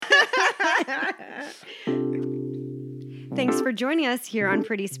Thanks for joining us here on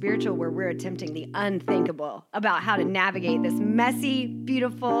Pretty Spiritual, where we're attempting the unthinkable about how to navigate this messy,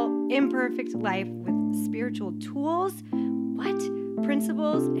 beautiful, imperfect life with spiritual tools,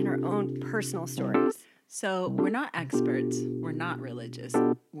 principles, and our own personal stories. So we're not experts. We're not religious.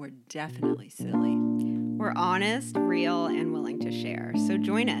 We're definitely silly. We're honest, real, and willing to share. So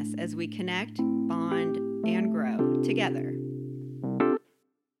join us as we connect, bond, and grow together.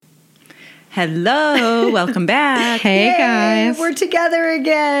 Hello, welcome back. Hey, guys. We're together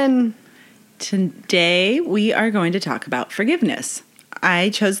again. Today we are going to talk about forgiveness. I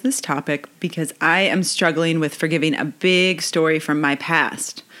chose this topic because I am struggling with forgiving a big story from my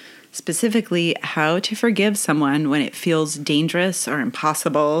past. Specifically, how to forgive someone when it feels dangerous or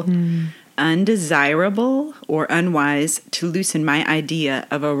impossible, undesirable, or unwise to loosen my idea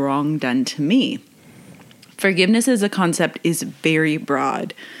of a wrong done to me. Forgiveness as a concept is very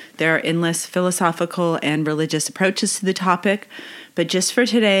broad. There are endless philosophical and religious approaches to the topic, but just for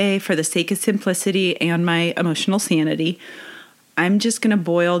today, for the sake of simplicity and my emotional sanity, I'm just going to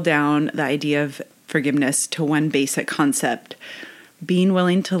boil down the idea of forgiveness to one basic concept: being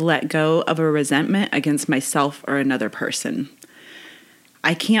willing to let go of a resentment against myself or another person.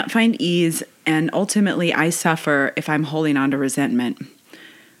 I can't find ease, and ultimately I suffer if I'm holding on to resentment.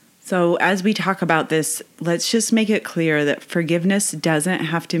 So as we talk about this, let's just make it clear that forgiveness doesn't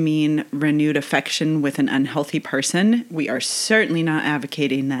have to mean renewed affection with an unhealthy person. We are certainly not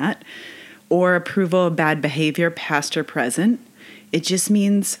advocating that. Or approval of bad behavior, past or present. It just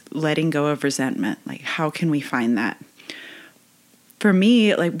means letting go of resentment. Like, how can we find that? For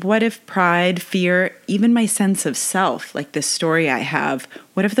me, like, what if pride, fear, even my sense of self, like this story I have,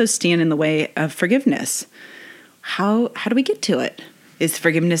 what if those stand in the way of forgiveness? How do we get to it? Is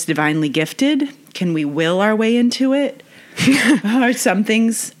forgiveness divinely gifted? Can we will our way into it? Are some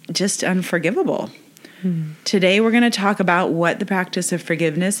things just unforgivable? Today, we're going to talk about what the practice of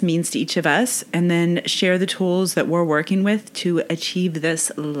forgiveness means to each of us, and then share the tools that we're working with to achieve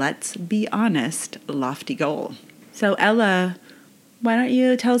this, let's be honest, lofty goal. So, Ella, why don't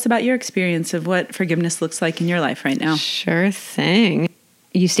you tell us about your experience of what forgiveness looks like in your life right now? Sure thing.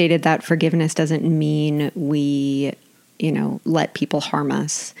 You stated that forgiveness doesn't mean we, let people harm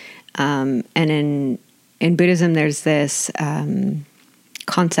us. And in Buddhism, there's this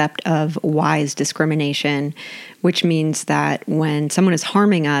concept of wise discrimination, which means that when someone is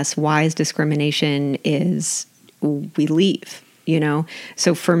harming us, wise discrimination is we leave,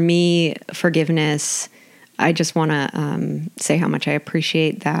 So for me, forgiveness, I just want to say how much I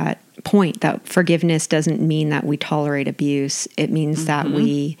appreciate that point, that forgiveness doesn't mean that we tolerate abuse. It means that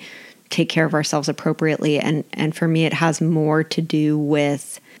we take care of ourselves appropriately. And for me, it has more to do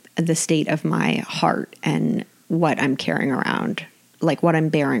with the state of my heart and what I'm carrying around, like what I'm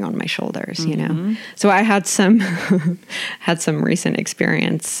bearing on my shoulders, So I had some recent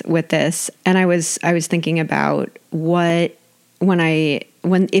experience with this, and I was thinking about if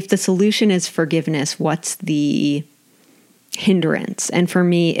the solution is forgiveness, what's the hindrance? And for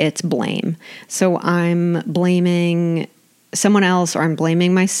me, it's blame. So I'm blaming someone else or I'm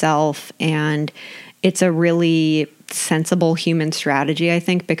blaming myself, and it's a really sensible human strategy, I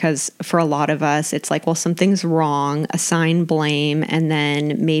think, because for a lot of us, it's like, well, something's wrong, assign blame, and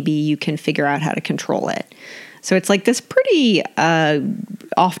then maybe you can figure out how to control it. So it's like this pretty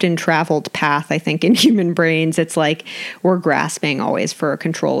often traveled path, I think, in human brains. It's like we're grasping always for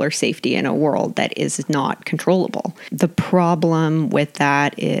control or safety in a world that is not controllable. The problem with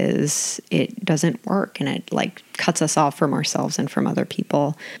that is it doesn't work, and it cuts us off from ourselves and from other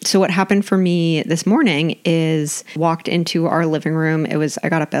people. So what happened for me this morning is walked into our living room. I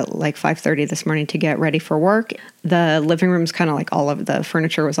got up at 5:30 this morning to get ready for work. The living room's kind of all of the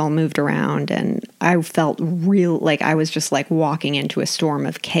furniture was all moved around, and I felt I was just walking into a storm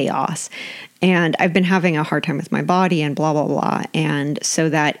of chaos. And I've been having a hard time with my body and blah, blah, blah. And so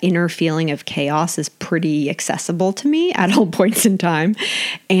that inner feeling of chaos is pretty accessible to me at all points in time.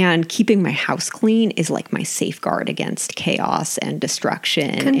 And keeping my house clean is my safeguard against chaos and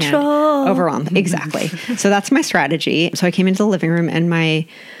destruction. Control. And overwhelm. Exactly. So that's my strategy. So I came into the living room, and my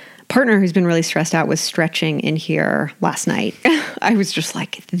partner, who's been really stressed out, was stretching in here last night. I was just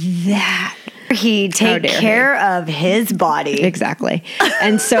like, that. He take care of his body. Exactly.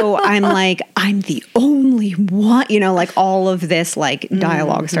 And so I'm I'm the only one, all of this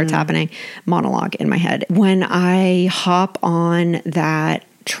dialogue starts happening, monologue in my head. When I hop on that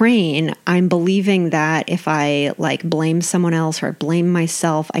train, I'm believing that if I like blame someone else or I blame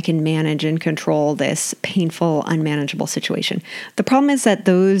myself, I can manage and control this painful, unmanageable situation. The problem is that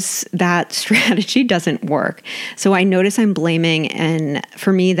that strategy doesn't work. So I notice I'm blaming, and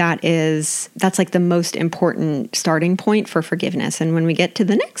for me, that's like the most important starting point for forgiveness. And when we get to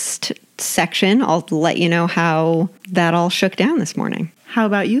the next section, I'll let you know how that all shook down this morning. How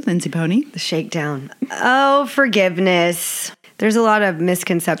about you, Lindsay Pony? The shakedown. Oh, forgiveness. There's a lot of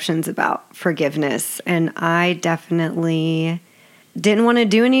misconceptions about forgiveness, and I definitely didn't want to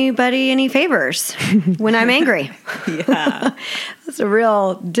do anybody any favors when I'm angry. Yeah. That's a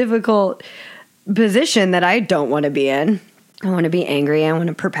real difficult position that I don't want to be in. I want to be angry. I want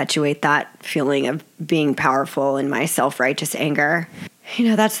to perpetuate that feeling of being powerful in my self-righteous anger.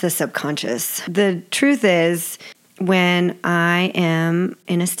 That's the subconscious. The truth is, when I am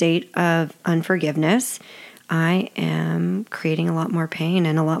in a state of unforgiveness, I am creating a lot more pain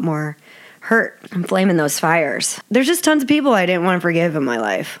and a lot more hurt. I'm flaming those fires. There's just tons of people I didn't want to forgive in my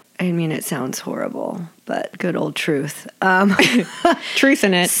life. I mean, it sounds horrible, but good old truth. Truth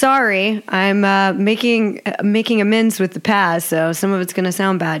in it. Sorry, I'm making amends with the past, so some of it's going to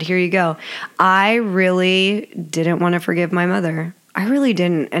sound bad. Here you go. I really didn't want to forgive my mother. I really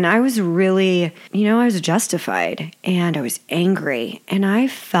didn't. And I was really, I was justified, and I was angry, and I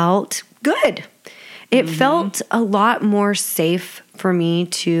felt good. It felt a lot more safe for me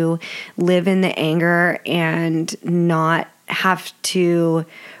to live in the anger and not have to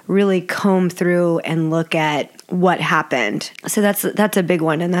really comb through and look at what happened. So that's a big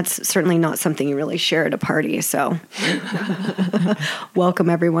one, and that's certainly not something you really share at a party. So welcome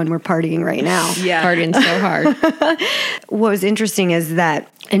everyone. We're partying right now. Yeah. Partying so hard. What was interesting is that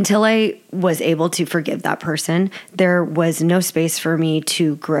until I was able to forgive that person, there was no space for me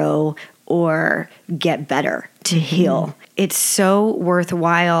to grow or get better, to heal. It's so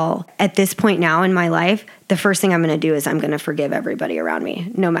worthwhile at this point now in my life. The first thing I'm going to do is I'm going to forgive everybody around me,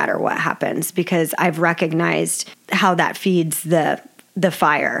 no matter what happens, because I've recognized how that feeds the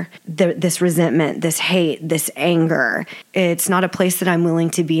fire, this resentment, this hate, this anger. It's not a place that I'm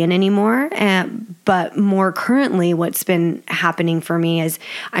willing to be in anymore. But more currently, what's been happening for me is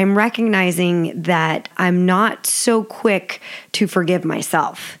I'm recognizing that I'm not so quick to forgive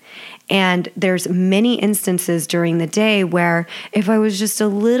myself. And there's many instances during the day where if I was just a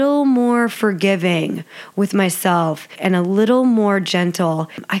little more forgiving with myself and a little more gentle,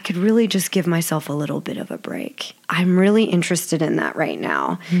 I could really just give myself a little bit of a break. I'm really interested in that right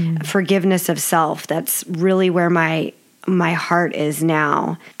now. Forgiveness of self. That's really where my heart is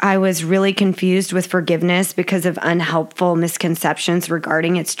now. I was really confused with forgiveness because of unhelpful misconceptions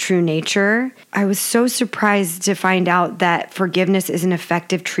regarding its true nature. I was so surprised to find out that forgiveness is an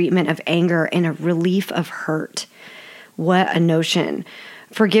effective treatment of anger and a relief of hurt. What a notion.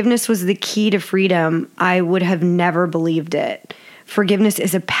 Forgiveness was the key to freedom. I would have never believed it. Forgiveness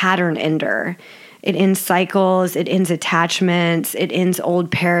is a pattern ender. It ends cycles, it ends attachments, it ends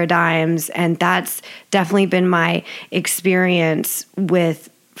old paradigms. And that's definitely been my experience with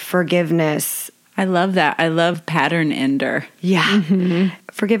forgiveness. I love that. I love pattern ender. Yeah.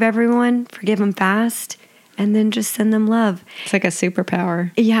 Forgive everyone, forgive them fast, and then just send them love. It's like a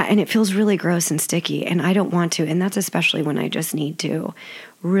superpower. Yeah, and it feels really gross and sticky, and I don't want to. And that's especially when I just need to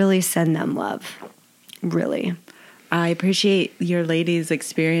really send them love. Really. I appreciate your ladies'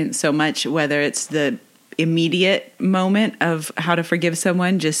 experience so much, whether it's the immediate moment of how to forgive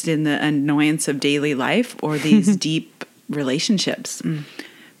someone just in the annoyance of daily life or these deep relationships.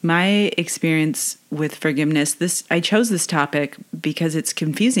 My experience with forgiveness, I chose this topic because it's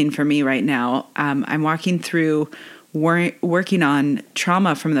confusing for me right now. I'm walking through working on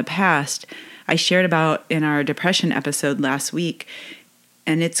trauma from the past. I shared about in our depression episode last week.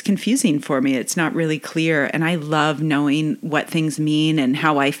 And it's confusing for me. It's not really clear. And I love knowing what things mean and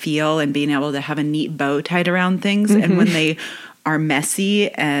how I feel and being able to have a neat bow tied around things. And when they are messy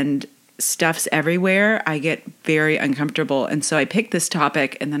and stuff's everywhere, I get very uncomfortable. And so I picked this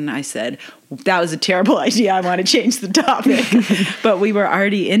topic and then I said, that was a terrible idea. I want to change the topic. But we were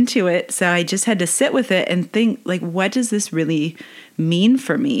already into it. So I just had to sit with it and think, like, what does this really mean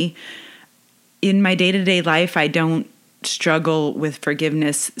for me? In my day-to-day life, I don't struggle with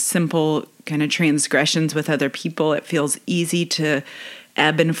forgiveness, simple kind of transgressions with other people. It feels easy to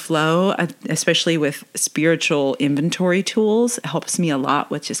ebb and flow, especially with spiritual inventory tools. It helps me a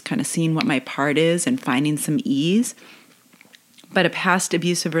lot with just kind of seeing what my part is and finding some ease. But a past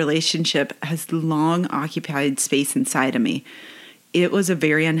abusive relationship has long occupied space inside of me. It was a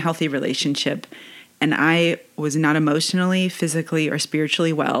very unhealthy relationship, and I was not emotionally, physically, or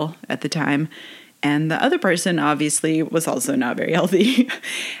spiritually well at the time. And the other person obviously was also not very healthy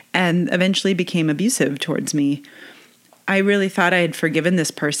and eventually became abusive towards me. I really thought I had forgiven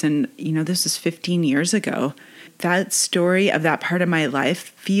this person. This was 15 years ago. That story of that part of my life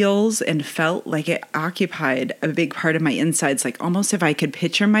feels and felt like it occupied a big part of my insides, like almost if I could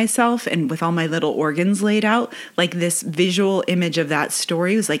picture myself and with all my little organs laid out, like this visual image of that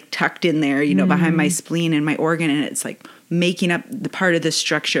story was like tucked in there, behind my spleen and my organ, and it's like making up the part of the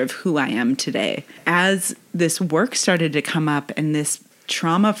structure of who I am today. As this work started to come up and this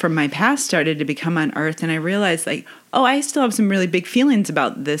trauma from my past started to become unearthed, and I realized like, oh, I still have some really big feelings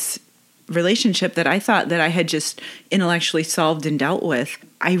about this relationship that I thought that I had just intellectually solved and dealt with.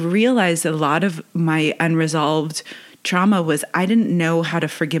 I realized a lot of my unresolved trauma was I didn't know how to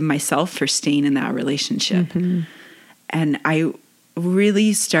forgive myself for staying in that relationship. Mm-hmm. And I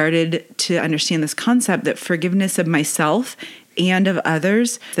really started to understand this concept that forgiveness of myself and of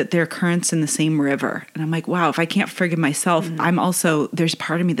others, that they're currents in the same river. And I'm like, wow, if I can't forgive myself, there's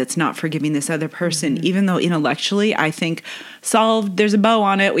part of me that's not forgiving this other person, even though intellectually I think solved, there's a bow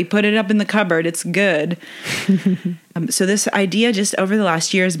on it, we put it up in the cupboard, it's good. So this idea just over the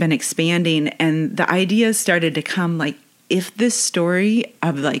last year has been expanding, and the ideas started to come like, if this story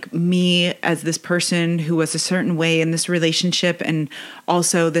of like me as this person who was a certain way in this relationship and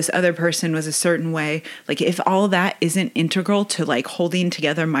also this other person was a certain way, like if all that isn't integral to like holding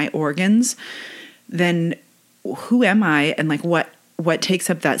together my organs, then who am I? And like what takes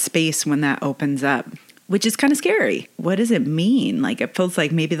up that space when that opens up, which is kind of scary. What does it mean? Like it feels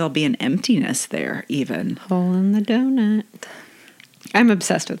like maybe there'll be an emptiness there even. Hole in the donut. I'm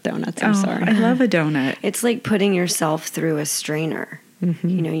obsessed with donuts. I'm sorry. I love a donut. It's like putting yourself through a strainer.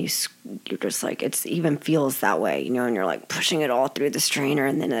 Mm-hmm. You're just like, it even feels that way, and you're like pushing it all through the strainer,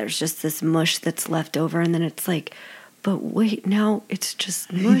 and then there's just this mush that's left over, and then it's like, but wait, now it's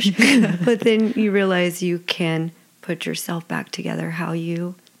just mush. But then you realize you can put yourself back together how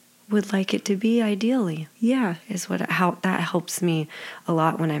you would like it to be ideally. Yeah. How that helps me a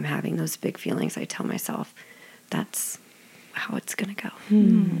lot when I'm having those big feelings. I tell myself that's how it's going to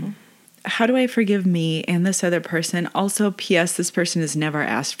go. How do I forgive me and this other person? Also, P.S., this person has never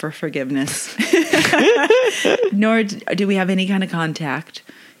asked for forgiveness, nor do we have any kind of contact,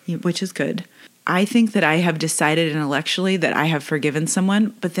 which is good. I think that I have decided intellectually that I have forgiven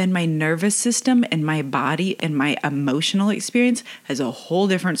someone, but then my nervous system and my body and my emotional experience has a whole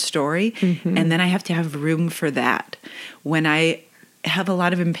different story. Mm-hmm. And then I have to have room for that when I have a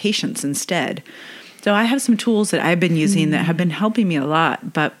lot of impatience instead. So I have some tools that I've been using that have been helping me a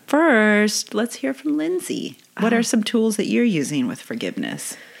lot. But first, let's hear from Lindsay. What are some tools that you're using with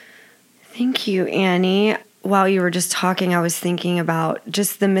forgiveness? Thank you, Annie. While you were just talking, I was thinking about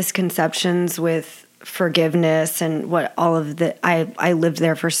just the misconceptions with forgiveness and what all of I lived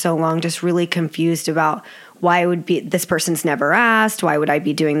there for so long, just really confused about why it would be this person's never asked, why would I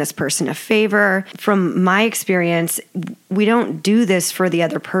be doing this person a favor? From my experience, we don't do this for the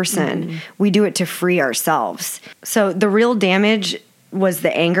other person. Mm-hmm. We do it to free ourselves. So the real damage was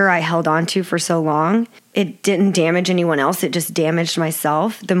the anger I held on to for so long. It didn't damage anyone else. It just damaged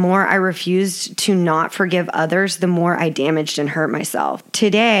myself. The more I refused to not forgive others, the more I damaged and hurt myself.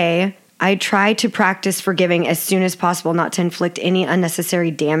 Today, I try to practice forgiving as soon as possible, not to inflict any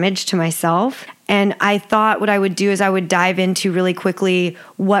unnecessary damage to myself. And I thought what I would do is I would dive into really quickly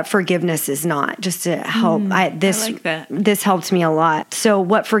what forgiveness is not, just to help. I like that. This helped me a lot. So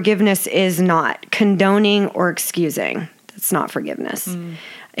what forgiveness is not: condoning or excusing. That's not forgiveness.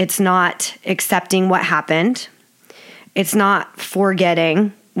 It's not accepting what happened. It's not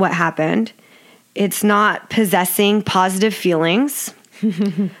forgetting what happened. It's not possessing positive feelings.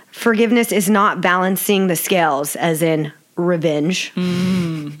 Forgiveness is not balancing the scales, as in revenge.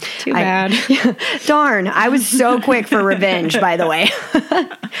 Too bad. Darn, I was so quick for revenge, by the way.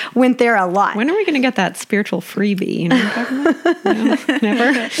 Went there a lot. When are we going to get that spiritual freebie? You know what I'm talking about?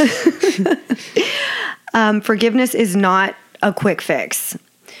 No, never. Forgiveness is not a quick fix.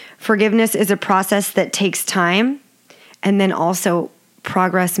 Forgiveness is a process that takes time, and then also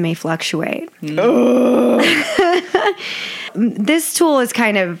progress may fluctuate. This tool is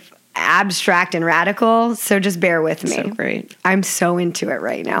kind of abstract and radical, so just bear with me. So great. I'm so into it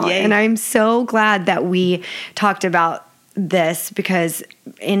right now. Yay. And I'm so glad that we talked about this, because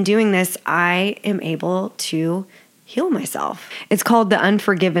in doing this, I am able to heal myself. It's called the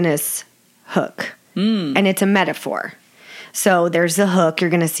unforgiveness hook, and it's a metaphor. So there's the hook. You're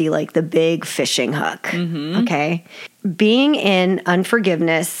going to see like the big fishing hook. Mm-hmm. Okay. Being in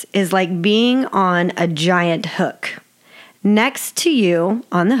unforgiveness is like being on a giant hook. Next to you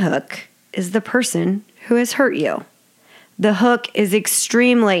on the hook is the person who has hurt you. The hook is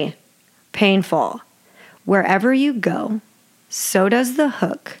extremely painful. Wherever you go, so does the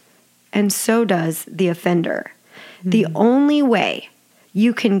hook, and so does the offender. The only way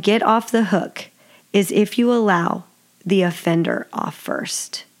you can get off the hook is if you allow the offender off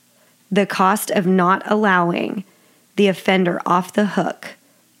first. The cost of not allowing the offender off the hook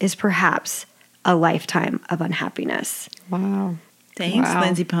is perhaps a lifetime of unhappiness. Wow. Thanks,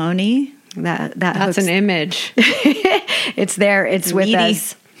 Lindsay Pony. That's an image. It's there. It's with meaty.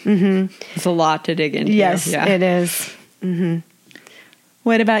 us. Mm-hmm. It's a lot to dig into. Yes, it is. Mm-hmm.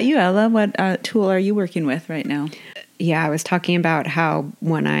 What about you, Ella? What tool are you working with right now? Yeah, I was talking about how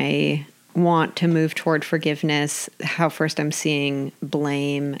when I want to move toward forgiveness, how first I'm seeing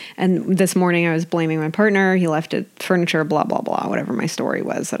blame. And this morning I was blaming my partner. He left furniture, blah, blah, blah, whatever my story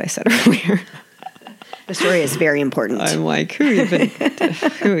was that I said earlier. The story is very important. I'm like, who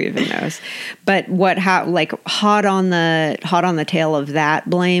even knows? But hot on the tail of that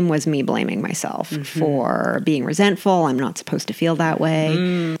blame was me blaming myself for being resentful. I'm not supposed to feel that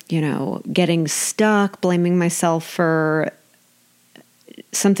way. Getting stuck, blaming myself for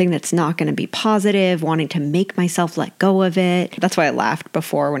something that's not going to be positive, wanting to make myself let go of it. That's why I laughed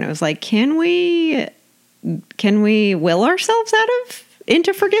before when it was like, can we will ourselves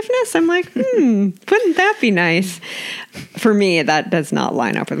into forgiveness? I'm like, wouldn't that be nice? For me, that does not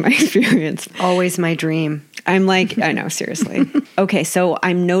line up with my experience. Always my dream. I'm like, I know, seriously. Okay, so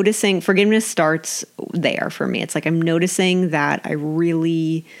I'm noticing forgiveness starts there for me. It's like I'm noticing that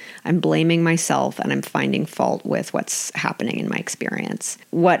I'm blaming myself and I'm finding fault with what's happening in my experience.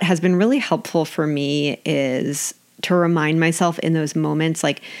 What has been really helpful for me is to remind myself in those moments,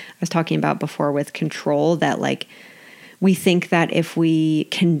 like I was talking about before with control, that like we think that if we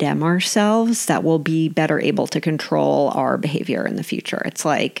condemn ourselves, that we'll be better able to control our behavior in the future. It's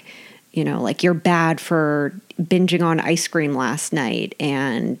like, like you're bad for binging on ice cream last night.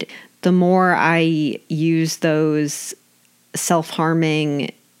 And the more I use those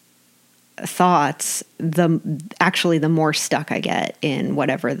self-harming thoughts, the more stuck I get in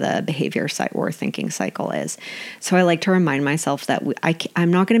whatever the behavior or thinking cycle is. So I like to remind myself that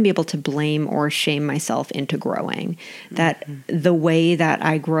I'm not going to be able to blame or shame myself into growing. That the way that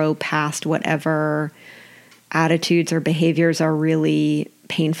I grow past whatever attitudes or behaviors are really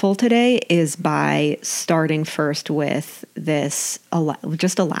painful today is by starting first with this,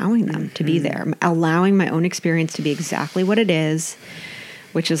 just allowing them to be there, allowing my own experience to be exactly what it is,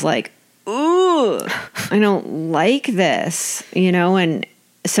 which is like, ooh, I don't like this, and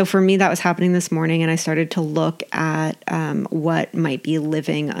so for me that was happening this morning, and I started to look at what might be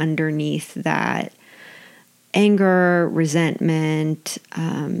living underneath that anger, resentment,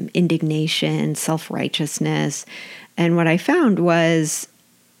 indignation, self-righteousness. And what I found is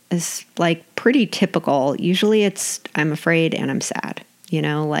like pretty typical. Usually it's I'm afraid and I'm sad,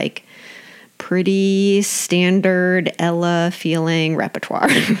 like pretty standard Ella feeling repertoire.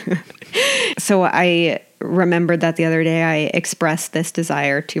 So I remembered that the other day I expressed this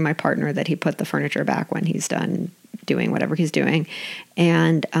desire to my partner that he put the furniture back when he's done doing whatever he's doing.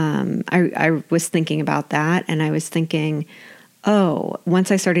 And I was thinking about that, and I was thinking,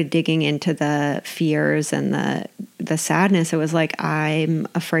 once I started digging into the fears and the sadness, it was like, I'm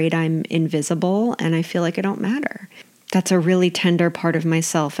afraid I'm invisible and I feel like I don't matter. That's a really tender part of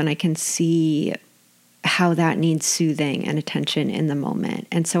myself, and I can see how that needs soothing and attention in the moment.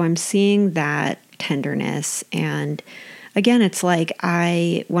 And so I'm seeing that tenderness. And again, it's like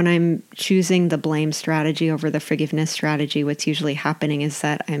when I'm choosing the blame strategy over the forgiveness strategy, what's usually happening is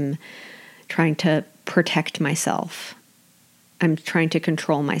that I'm trying to protect myself. I'm trying to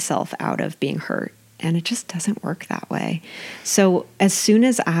control myself out of being hurt. And it just doesn't work that way. So as soon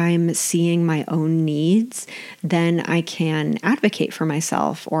as I'm seeing my own needs, then I can advocate for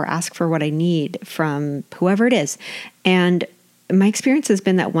myself or ask for what I need from whoever it is. And my experience has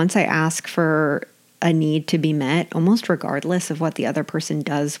been that once I ask for a need to be met, almost regardless of what the other person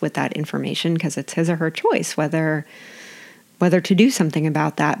does with that information, because it's his or her choice whether to do something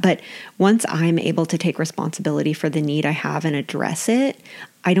about that. But once I'm able to take responsibility for the need I have and address it,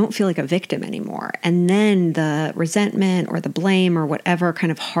 I don't feel like a victim anymore. And then the resentment or the blame or whatever kind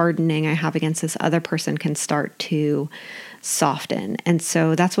of hardening I have against this other person can start to soften. And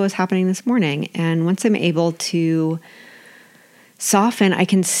so that's what was happening this morning. And once I'm able to soften, I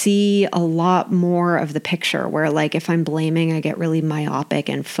can see a lot more of the picture where, like, if I'm blaming, I get really myopic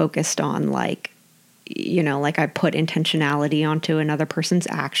and focused on like I put intentionality onto another person's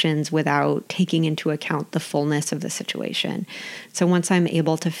actions without taking into account the fullness of the situation. So once I'm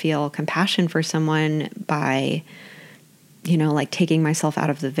able to feel compassion for someone by, taking myself out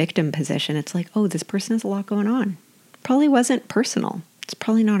of the victim position, it's like, this person has a lot going on. Probably wasn't personal. it's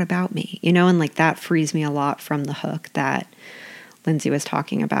probably not about me, and like that frees me a lot from the hook that Lindsay was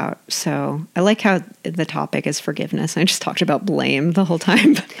talking about. So I like how the topic is forgiveness. I just talked about blame the whole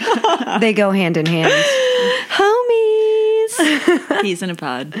time. They go hand in hand. Homies. Peas in a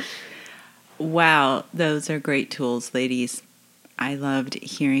pod. Wow, those are great tools, ladies. I loved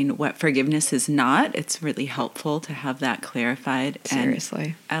hearing what forgiveness is not. It's really helpful to have that clarified.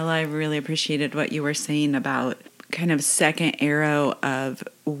 Seriously. And Ella, I really appreciated what you were saying about kind of second arrow of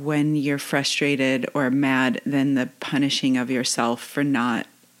when you're frustrated or mad, then the punishing of yourself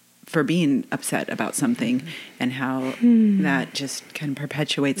for being upset about something, and how that just kind of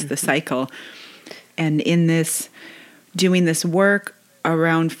perpetuates the cycle. And in this, doing this work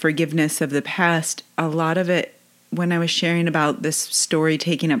around forgiveness of the past, a lot of it, when I was sharing about this story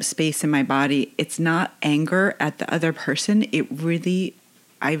taking up space in my body, it's not anger at the other person. It really,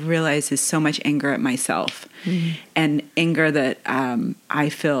 I realize, is so much anger at myself, and anger that I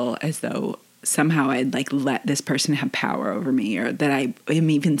feel as though somehow I'd like let this person have power over me, or that I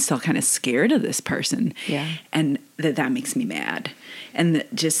am even still kind of scared of this person. Yeah. And that makes me mad. And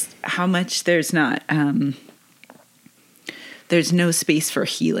just how much there's no space for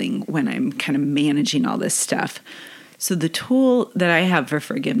healing when I'm kind of managing all this stuff. So the tool that I have for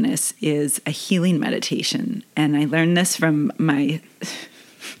forgiveness is a healing meditation. And I learned this from my...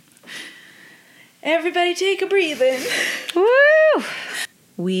 Everybody take a breathe in. Woo!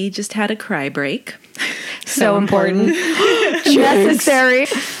 We just had a cry break. So important. Necessary.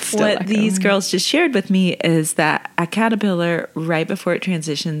 What these girls just shared with me is that a caterpillar, right before it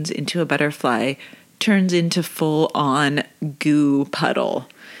transitions into a butterfly, turns into full-on goo puddle.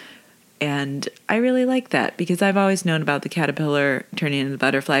 And I really like that, because I've always known about the caterpillar turning into the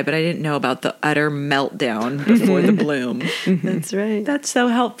butterfly, but I didn't know about the utter meltdown before the bloom. That's right. That's so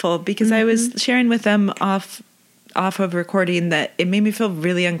helpful, because I was sharing with them off of recording that it made me feel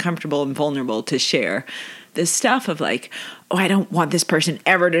really uncomfortable and vulnerable to share this stuff of like, oh, I don't want this person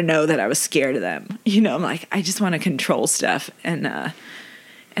ever to know that I was scared of them. I'm like, I just want to control stuff. And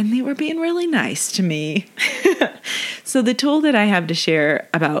they were being really nice to me. So the tool that I have to share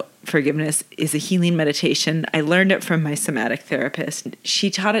about forgiveness is a healing meditation. I learned it from my somatic therapist. She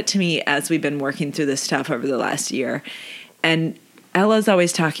taught it to me as we've been working through this stuff over the last year. And Ella's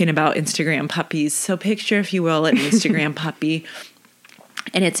always talking about Instagram puppies. So picture, if you will, an Instagram puppy.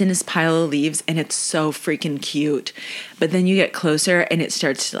 And it's in this pile of leaves, and it's so freaking cute. But then you get closer, and it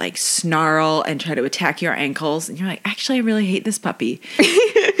starts to like snarl and try to attack your ankles. And you're like, actually, I really hate this puppy.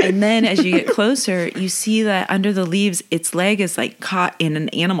 And then as you get closer, you see that under the leaves, its leg is like caught in an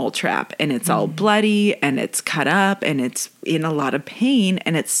animal trap, and it's all bloody, and it's cut up, and it's in a lot of pain,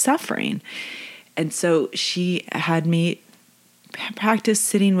 and it's suffering. And so she had me practice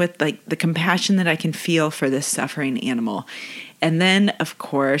sitting with like the compassion that I can feel for this suffering animal. And then, of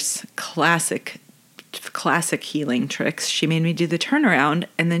course, classic healing tricks. She made me do the turnaround,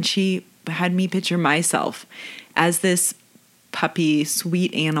 and then she had me picture myself as this puppy,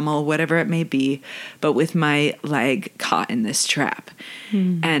 sweet animal, whatever it may be, but with my leg caught in this trap.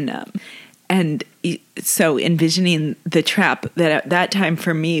 And so envisioning the trap that at that time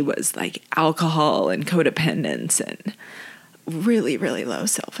for me was like alcohol and codependence and really, really low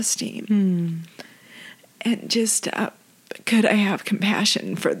self-esteem. And just... could I have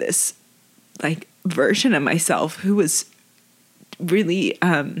compassion for this like version of myself who was really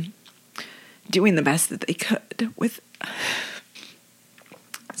doing the best that they could with.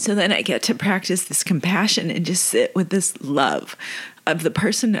 So then I get to practice this compassion and just sit with this love of the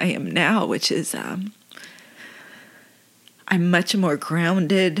person I am now, which is I'm much more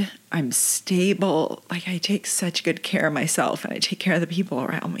grounded. I'm stable. Like I take such good care of myself, and I take care of the people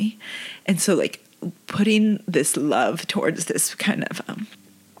around me. And so like putting this love towards this kind of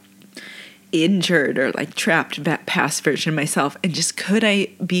injured or like trapped past version of myself, and just could I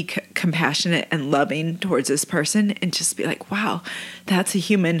be compassionate and loving towards this person and just be like, wow, that's a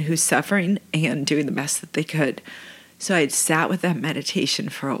human who's suffering and doing the best that they could. So I'd sat with that meditation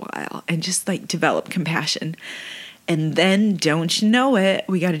for a while and just like develop compassion. And then, don't you know it,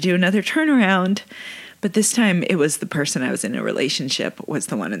 we got to do another turnaround. But this time it was the person I was in a relationship was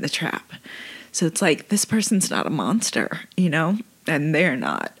the one in the trap. So it's like, this person's not a monster, and they're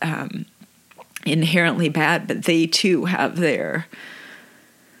not inherently bad, but they too have their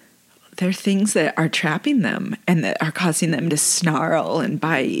things that are trapping them and that are causing them to snarl and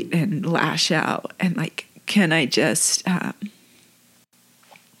bite and lash out. And like, can I just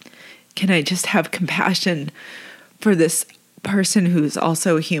have compassion for this person who's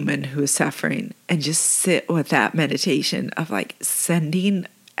also human, who is suffering, and just sit with that meditation of like sending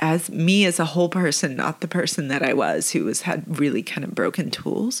as me as a whole person, not the person that I was who had really kind of broken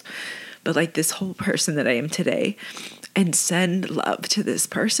tools, but like this whole person that I am today, and send love to this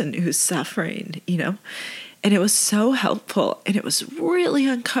person who's suffering, you know? And it was so helpful, and it was really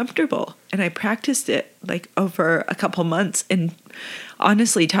uncomfortable. And I practiced it like over a couple months, and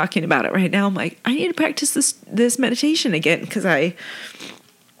honestly, talking about it right now, I'm like, I need to practice this meditation again, because I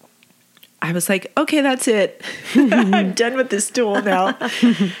was like, okay, that's it. I'm done with this tool now.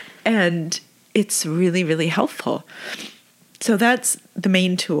 And it's really, really helpful. So that's the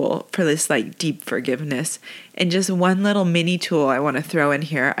main tool for this like deep forgiveness. And just one little mini tool I want to throw in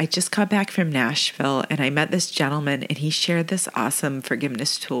here. I just got back from Nashville, and I met this gentleman, and he shared this awesome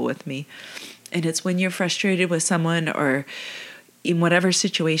forgiveness tool with me. And it's when you're frustrated with someone, or in whatever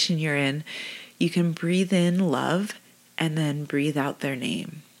situation you're in, you can breathe in love and then breathe out their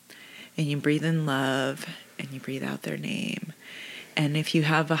name. And you breathe in love and you breathe out their name. And if you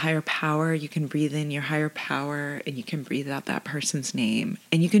have a higher power, you can breathe in your higher power, and you can breathe out that person's name.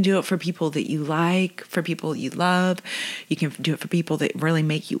 And you can do it for people that you like, for people you love. You can do it for people that really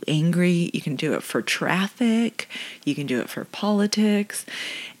make you angry. You can do it for traffic. You can do it for politics.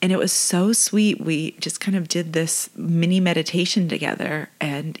 And it was so sweet. We just kind of did this mini meditation together,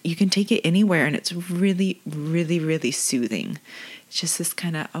 and you can take it anywhere. And it's really, really, really soothing. It's just this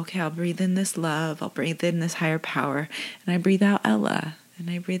kind of, okay, I'll breathe in this love, I'll breathe in this higher power, and I breathe out Ella, and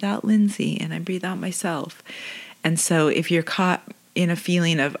I breathe out Lindsay, and I breathe out myself. And so if you're caught in a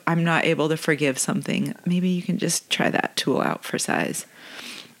feeling of, I'm not able to forgive something, maybe you can just try that tool out for size.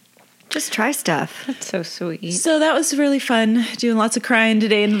 Just try stuff. That's so sweet. So that was really fun, doing lots of crying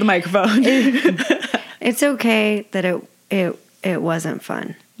today into the microphone. It's okay that it wasn't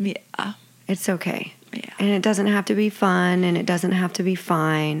fun. Yeah. It's okay. Yeah. And it doesn't have to be fun, and it doesn't have to be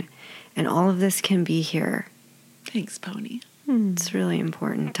fine. And all of this can be here. Thanks, Pony. It's really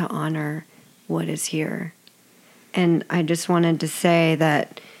important to honor what is here. And I just wanted to say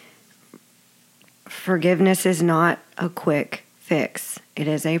that forgiveness is not a quick fix. It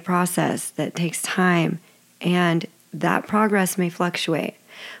is a process that takes time, and that progress may fluctuate.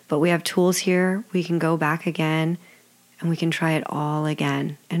 But we have tools here. We can go back again, and we can try it all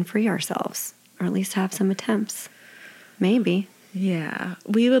again and free ourselves. Or at least have some attempts. Maybe. Yeah.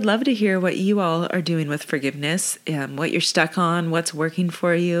 We would love to hear what you all are doing with forgiveness, what you're stuck on, what's working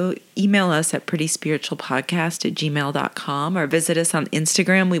for you. Email us at prettyspiritualpodcast@gmail.com, or visit us on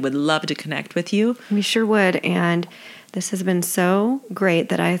Instagram. We would love to connect with you. We sure would. And this has been so great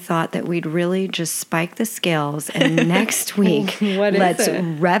that I thought that we'd really just spike the scales. And next week, let's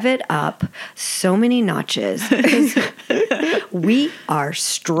rev it up so many notches. We are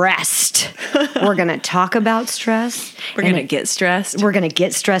stressed. We're going to talk about stress. We're going to get stressed. We're going to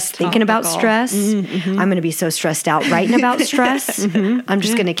get stressed thinking about stress. Mm-hmm. I'm going to be so stressed out writing about stress. Mm-hmm. I'm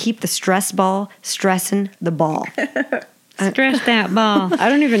just going to keep the stress ball stressing the ball. Stress that ball. I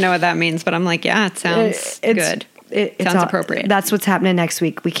don't even know what that means, but I'm like, yeah, it sounds good. It sounds appropriate. That's what's happening next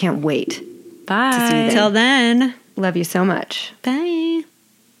week. We can't wait. Bye. Till then. Love you so much. Bye.